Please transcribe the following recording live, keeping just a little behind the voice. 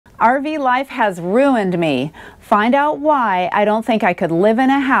RV life has ruined me. Find out why I don't think I could live in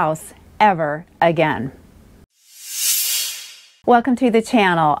a house ever again. Welcome to the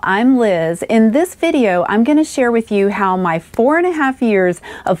channel. I'm Liz. In this video, I'm going to share with you how my 4.5 years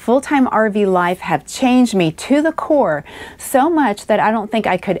of full-time RV life have changed me to the core, so much that I don't think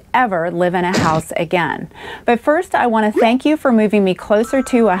I could ever live in a house again. But first, I want to thank you for moving me closer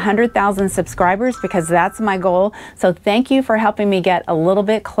to 100,000 subscribers, because that's my goal. So thank you for helping me get a little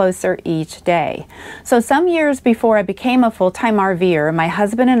bit closer each day. So some years before I became a full-time RVer, my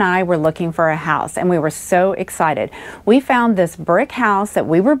husband and I were looking for a house, and we were so excited. We found this brick house that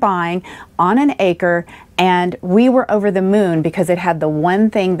we were buying on an acre, and we were over the moon because it had the one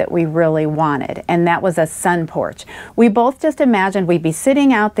thing that we really wanted, and that was a sun porch. We both just imagined we'd be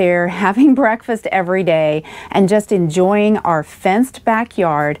sitting out there having breakfast every day and just enjoying our fenced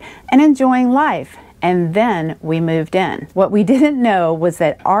backyard and enjoying life. And then we moved in. What we didn't know was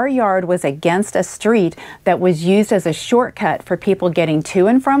that our yard was against a street that was used as a shortcut for people getting to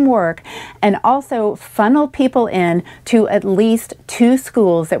and from work, and also funneled people in to at least 2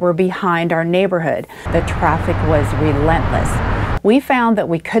 schools that were behind our neighborhood. The traffic was relentless. We found that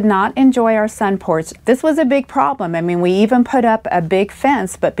we could not enjoy our sun porch. This was a big problem. I mean, we even put up a big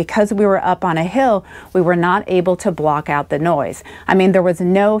fence, but because we were up on a hill, we were not able to block out the noise. I mean, there was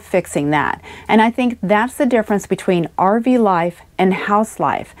no fixing that. And I think that's the difference between RV life and house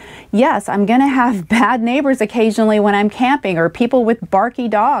life. Yes, I'm gonna have bad neighbors occasionally when I'm camping, or people with barky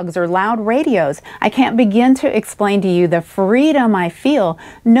dogs or loud radios. I can't begin to explain to you the freedom I feel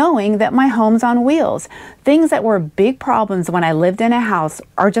knowing that my home's on wheels. Things that were big problems when I lived in a house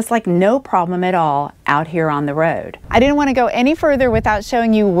are just like no problem at all out here on the road. I didn't want to go any further without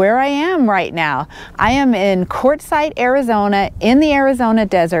showing you where I am right now. I am in Quartzsite, Arizona, in the Arizona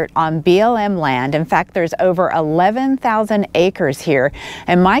desert on BLM land. In fact, there's over 11,000 acres here,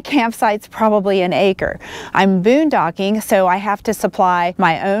 and my campsite's probably an acre. I'm boondocking, so I have to supply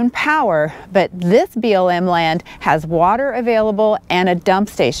my own power, but this BLM land has water available and a dump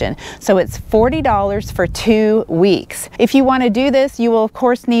station, so it's $40 for 2 weeks. If you want to do this, you will of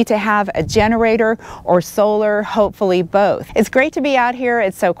course need to have a generator or solar, hopefully both. It's great to be out here.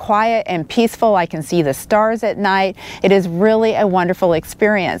 It's so quiet and peaceful. I can see the stars at night. It is really a wonderful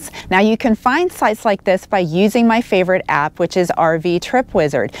experience. Now, you can find sites like this by using my favorite app, which is RV Trip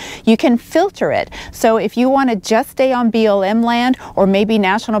Wizard. You can filter it. So if you want to just stay on BLM land, or maybe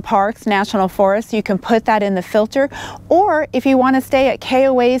national parks, national forests, you can put that in the filter. Or if you want to stay at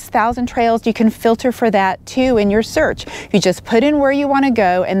KOAs, Thousand Trails, you can filter for that too in your search. You just put in where you want to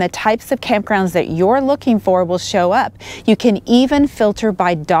go, and the types of campgrounds that you're looking for will show up. You can even filter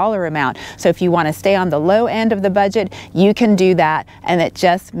by dollar amount. So if you want to stay on the low end of the budget, you can do that, and it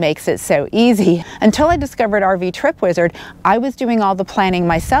just makes it so easy. Until I discovered RV Trip Wizard, I was doing all the planning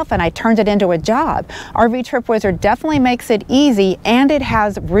myself, and I turned it into a job. RV Trip Wizard definitely makes it easy, and it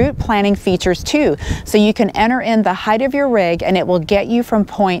has route planning features too. So you can enter in the height of your rig, and it will get you from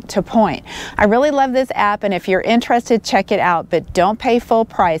point to point. I really love this app, and if you're interested, check it out, but don't pay full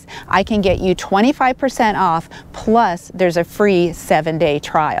price. I can get you 25% off, plus there's a free 7-day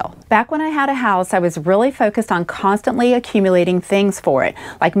trial. Back when I had a house, I was really focused on constantly accumulating things for it,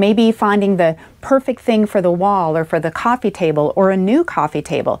 like maybe finding the perfect thing for the wall or for the coffee table, or a new coffee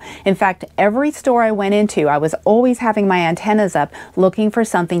table. In fact, every store I went into, I was always having my antennas up looking for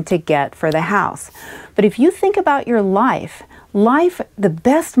something to get for the house. But if you think about your life, the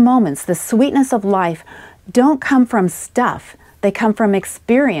best moments, the sweetness of life, don't come from stuff. They come from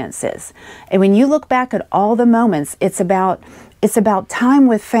experiences. And when you look back at all the moments, it's about time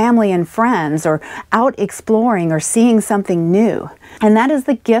with family and friends, or out exploring or seeing something new. And that is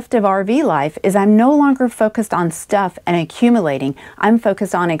the gift of RV life, is I'm no longer focused on stuff and accumulating. I'm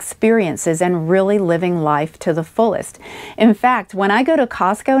focused on experiences and really living life to the fullest. In fact, when I go to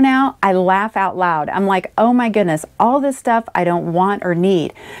Costco now, I laugh out loud. I'm like, oh my goodness, all this stuff I don't want or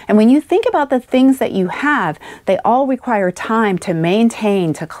need. And when you think about the things that you have, they all require time to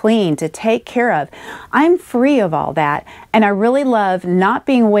maintain, to clean, to take care of. I'm free of all that, and I really love not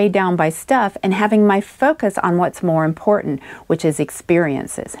being weighed down by stuff and having my focus on what's more important, which is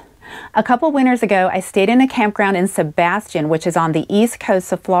experiences. A couple winters ago, I stayed in a campground in Sebastian, which is on the east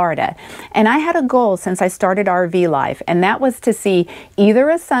coast of Florida. And I had a goal since I started RV life, and that was to see either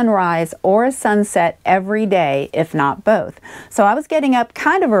a sunrise or a sunset every day, if not both. So I was getting up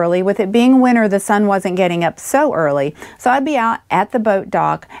kind of early. With it being winter, the sun wasn't getting up so early. So I'd be out at the boat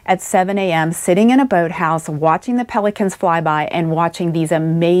dock at 7 a.m. sitting in a boathouse, watching the pelicans fly by and watching these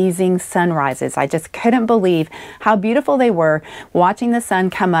amazing sunrises. I just couldn't believe how beautiful they were, watching the sun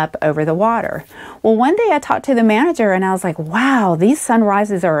come up over the water. Well, one day I talked to the manager and I was like, wow, these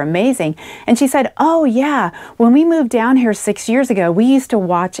sunrises are amazing. And she said, oh yeah, when we moved down here 6 years ago, we used to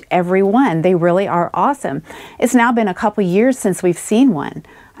watch every one. They really are awesome. It's now been a couple years since we've seen one.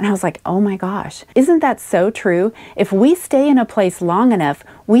 And I was like, oh my gosh, isn't that so true? If we stay in a place long enough,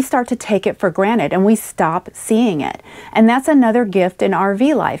 we start to take it for granted and we stop seeing it. And that's another gift in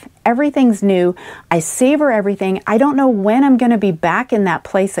RV life. Everything's new. I savor everything. I don't know when I'm going to be back in that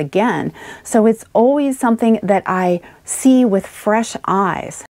place again. So it's always something that I see with fresh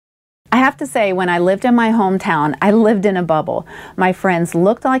eyes. I have to say, when I lived in my hometown, I lived in a bubble. My friends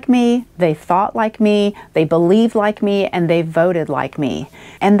looked like me, they thought like me, they believed like me, and they voted like me.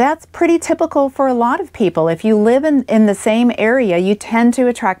 And that's pretty typical for a lot of people. If you live in the same area, you tend to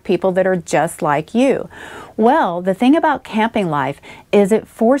attract people that are just like you. Well, the thing about camping life is it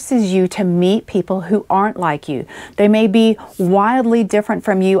forces you to meet people who aren't like you. They may be wildly different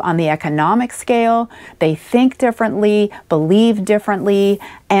from you on the economic scale. They think differently, believe differently,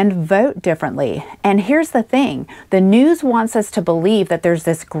 and vote differently. And here's the thing, the news wants us to believe that there's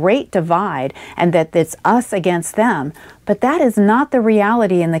this great divide and that it's us against them. But that is not the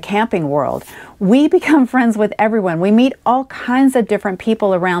reality in the camping world. We become friends with everyone. We meet all kinds of different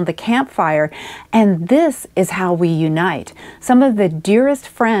people around the campfire, and this is how we unite. Some of the dearest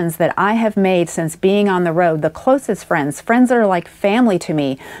friends that I have made since being on the road, the closest friends that are like family to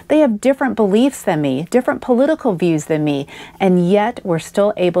me, they have different beliefs than me, different political views than me, and yet we're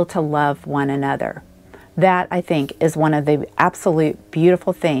still able to love one another. That, I think, is one of the absolute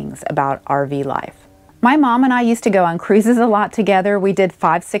beautiful things about RV life. My mom and I used to go on cruises a lot together. We did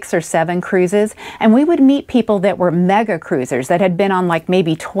 5, 6, or 7 cruises, and we would meet people that were mega cruisers that had been on like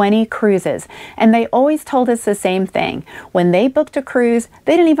maybe 20 cruises. And they always told us the same thing. When they booked a cruise,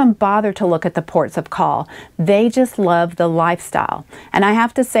 they didn't even bother to look at the ports of call. They just loved the lifestyle. And I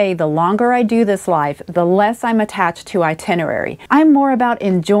have to say, the longer I do this life, the less I'm attached to itinerary. I'm more about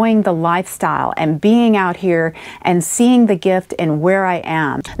enjoying the lifestyle and being out here and seeing the gift in where I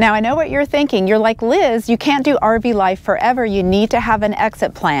am. Now, I know what you're thinking. You're like, Liz, you can't do RV life forever. You need to have an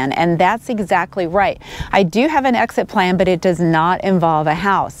exit plan, and that's exactly right. I do have an exit plan, but it does not involve a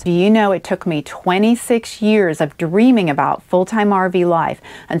house. Do you know it took me 26 years of dreaming about full-time RV life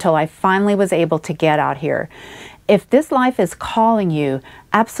until I finally was able to get out here. If this life is calling you,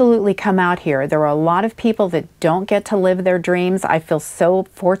 absolutely come out here. There are a lot of people that don't get to live their dreams. I feel so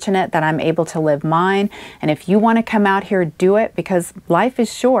fortunate that I'm able to live mine. And if you want to come out here, do it, because life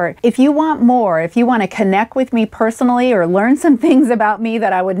is short. If you want more, if you want to connect with me personally or learn some things about me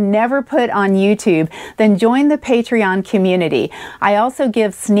that I would never put on YouTube, then join the Patreon community. I also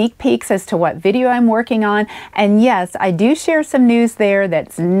give sneak peeks as to what video I'm working on. And yes, I do share some news there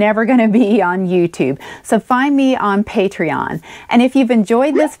that's never going to be on YouTube. So find me on Patreon. And if you've enjoyed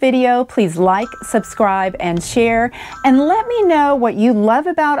this video, please like, subscribe, and share, and let me know what you love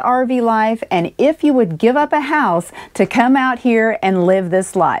about RV life and if you would give up a house to come out here and live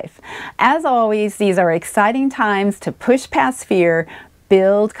this life. As always, these are exciting times to push past fear,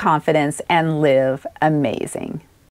 build confidence, and live amazing.